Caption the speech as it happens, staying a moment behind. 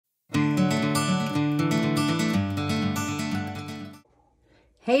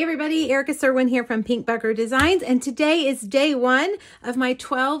Hey everybody, Erica Serwin here from Pink Bucker Designs, and today is day one of my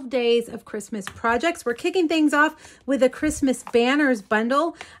 12 days of Christmas projects. We're kicking things off with a Christmas banners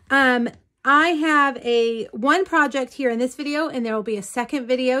bundle. I have one project here in this video, and there will be a second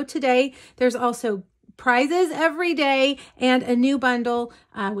video today. There's also prizes every day and a new bundle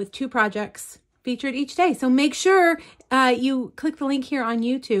with 2 projects featured each day. So make sure you click the link here on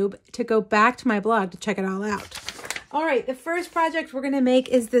YouTube to go back to my blog to check it all out. All right, the first project we're going to make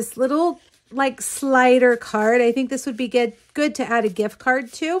is this little like slider card. I think this would be good to add a gift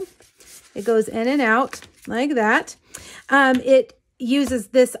card to. It goes in and out like that. It uses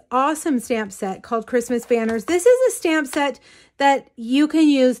this awesome stamp set called Christmas Banners. This is a stamp set that you can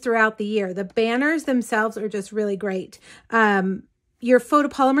use throughout the year. The banners themselves are just really great. Your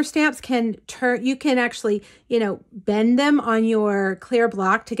photopolymer stamps you can actually, bend them on your clear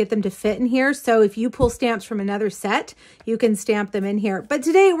block to get them to fit in here. So if you pull stamps from another set, you can stamp them in here. But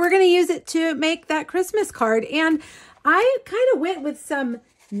today we're going to use it to make that Christmas card. And I kind of went with some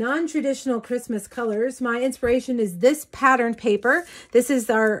non-traditional Christmas colors. My inspiration is this patterned paper. This is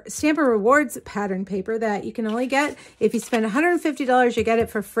our Stampin' Rewards pattern paper that you can only get if you spend $150, you get it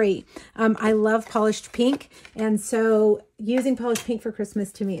for free. I love polished pink, and so using polished pink for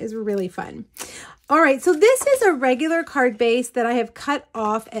Christmas to me is really fun. All right, so this is a regular card base that I have cut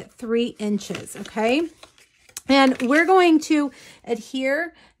off at 3 inches, okay? And we're going to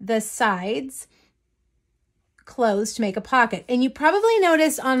adhere the sides closed to make a pocket. And you probably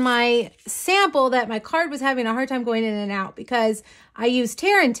noticed on my sample that my card was having a hard time going in and out because I used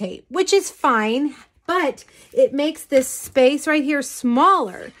tear and tape, which is fine, but it makes this space right here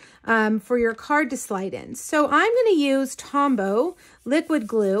smaller for your card to slide in. So I'm going to use Tombow liquid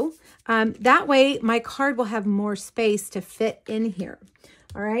glue. That way my card will have more space to fit in here.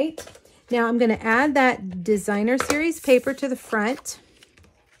 All right. Now I'm going to add that designer series paper to the front.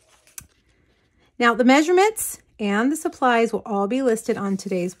 Now, the measurements and the supplies will all be listed on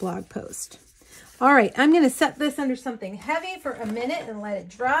today's blog post. All right, I'm going to set this under something heavy for a minute and let it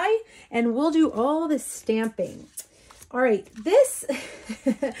dry, and we'll do all the stamping. All right, this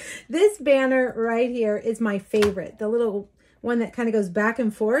banner right here is my favorite, the little one that kind of goes back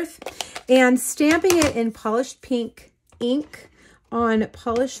and forth. And stamping it in polished pink ink on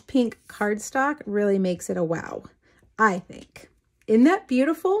polished pink cardstock really makes it a wow, I think. Isn't that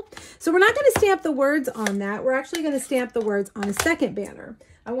beautiful? So we're not going to stamp the words on that. We're actually going to stamp the words on a second banner.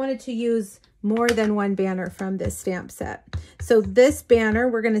 I wanted to use more than one banner from this stamp set. So this banner,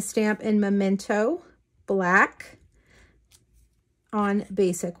 we're going to stamp in Memento Black on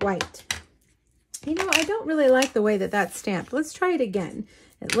basic white. I don't really like the way that that's stamped. Let's try it again.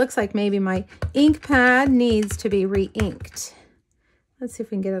 It looks like maybe my ink pad needs to be re-inked. Let's see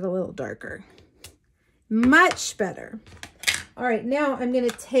if we can get it a little darker. Much better. All right, now I'm going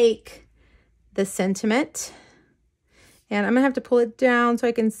to take the sentiment, and I'm going to have to pull it down so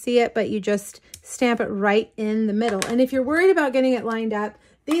I can see it, but you just stamp it right in the middle. And if you're worried about getting it lined up,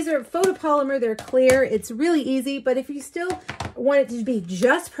 these are photopolymer, they're clear. It's really easy, but if you still want it to be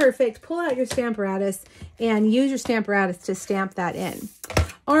just perfect, pull out your Stamparatus and use your Stamparatus to stamp that in.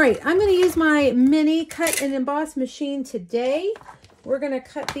 All right, I'm going to use my mini cut and emboss machine today. We're going to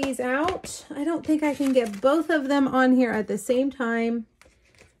cut these out. I don't think I can get both of them on here at the same time,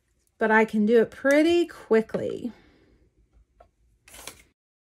 but I can do it pretty quickly.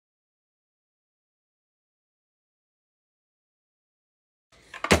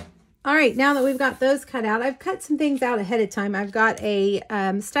 All right, now that we've got those cut out, I've cut some things out ahead of time. I've got a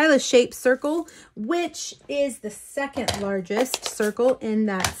stylish shape circle, which is the second largest circle in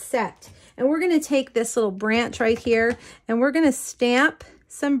that set. And we're going to take this little branch right here, and we're going to stamp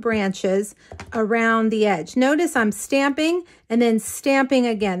some branches around the edge. Notice I'm stamping and then stamping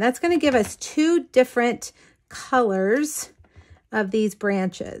again. That's going to give us 2 different colors of these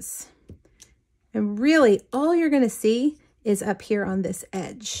branches. And really, all you're going to see is up here on this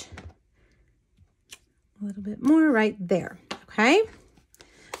edge. A little bit more right there, okay?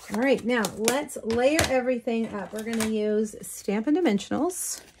 All right, now let's layer everything up. We're going to use Stampin'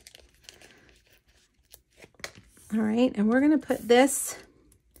 Dimensionals. All right, and we're going to put this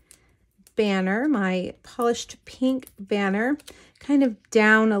banner, my polished pink banner, kind of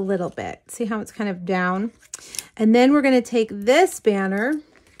down a little bit. See how it's kind of down? And then we're going to take this banner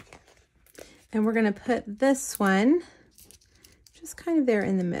and we're going to put this one just kind of there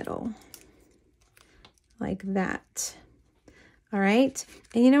in the middle, like that. All right,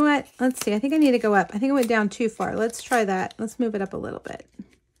 and you know what? Let's see, I think I need to go up. I think I went down too far. Let's try that. Let's move it up a little bit.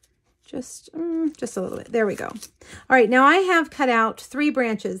 Just a little bit. There we go. All right, now I have cut out 3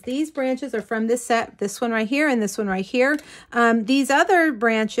 branches. These branches are from this set, this one right here and this one right here. These other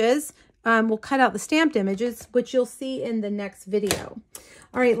branches, we'll cut out the stamped images, which you'll see in the next video.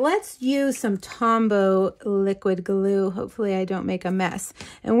 All right, let's use some Tombow liquid glue. Hopefully I don't make a mess.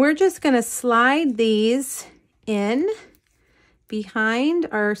 And we're just gonna slide these in behind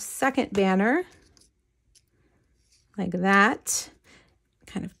our second banner, like that.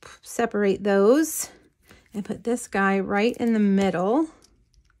 Kind of separate those and put this guy right in the middle,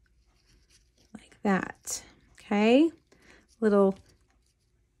 like that, okay? Little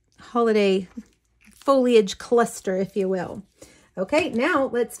holiday foliage cluster, if you will. Okay, now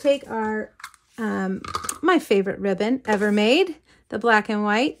let's take our, my favorite ribbon ever made, the black and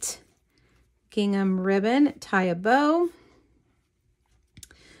white gingham ribbon, tie a bow.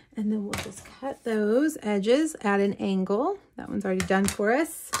 And then we'll just cut those edges at an angle. That one's already done for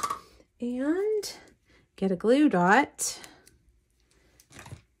us. And get a glue dot.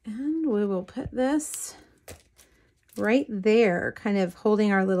 And we will put this right there, kind of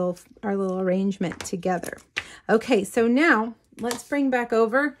holding our little arrangement together. Okay, so now let's bring back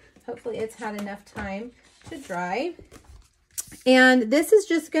over. Hopefully it's had enough time to dry. And this is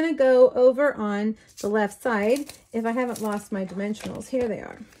just going to go over on the left side. If I haven't lost my dimensionals, here they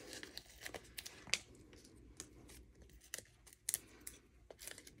are.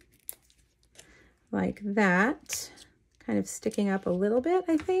 Like that, kind of sticking up a little bit,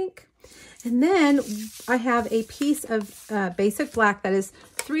 I think. And then I have a piece of basic black that is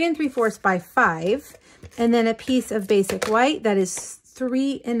 3 3/4 by 5, and then a piece of basic white that is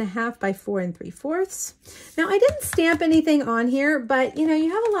 3 1/2 by 4 3/4. Now I didn't stamp anything on here, but you know,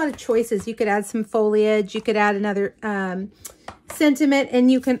 you have a lot of choices. You could add some foliage, you could add another sentiment,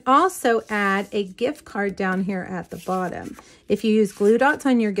 and you can also add a gift card down here at the bottom. If you use glue dots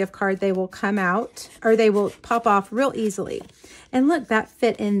on your gift card, they will come out, or they will pop off real easily. And look, that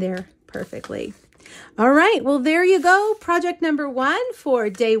fit in there perfectly. All right, well, there you go. Project number 1 for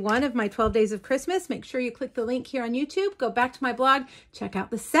day 1 of my 12 days of Christmas. Make sure you click the link here on YouTube, go back to my blog, check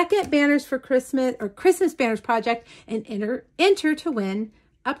out the second banners for Christmas, or Christmas banners project, and enter to win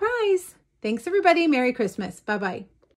a prize. Thanks, everybody. Merry Christmas. Bye-bye.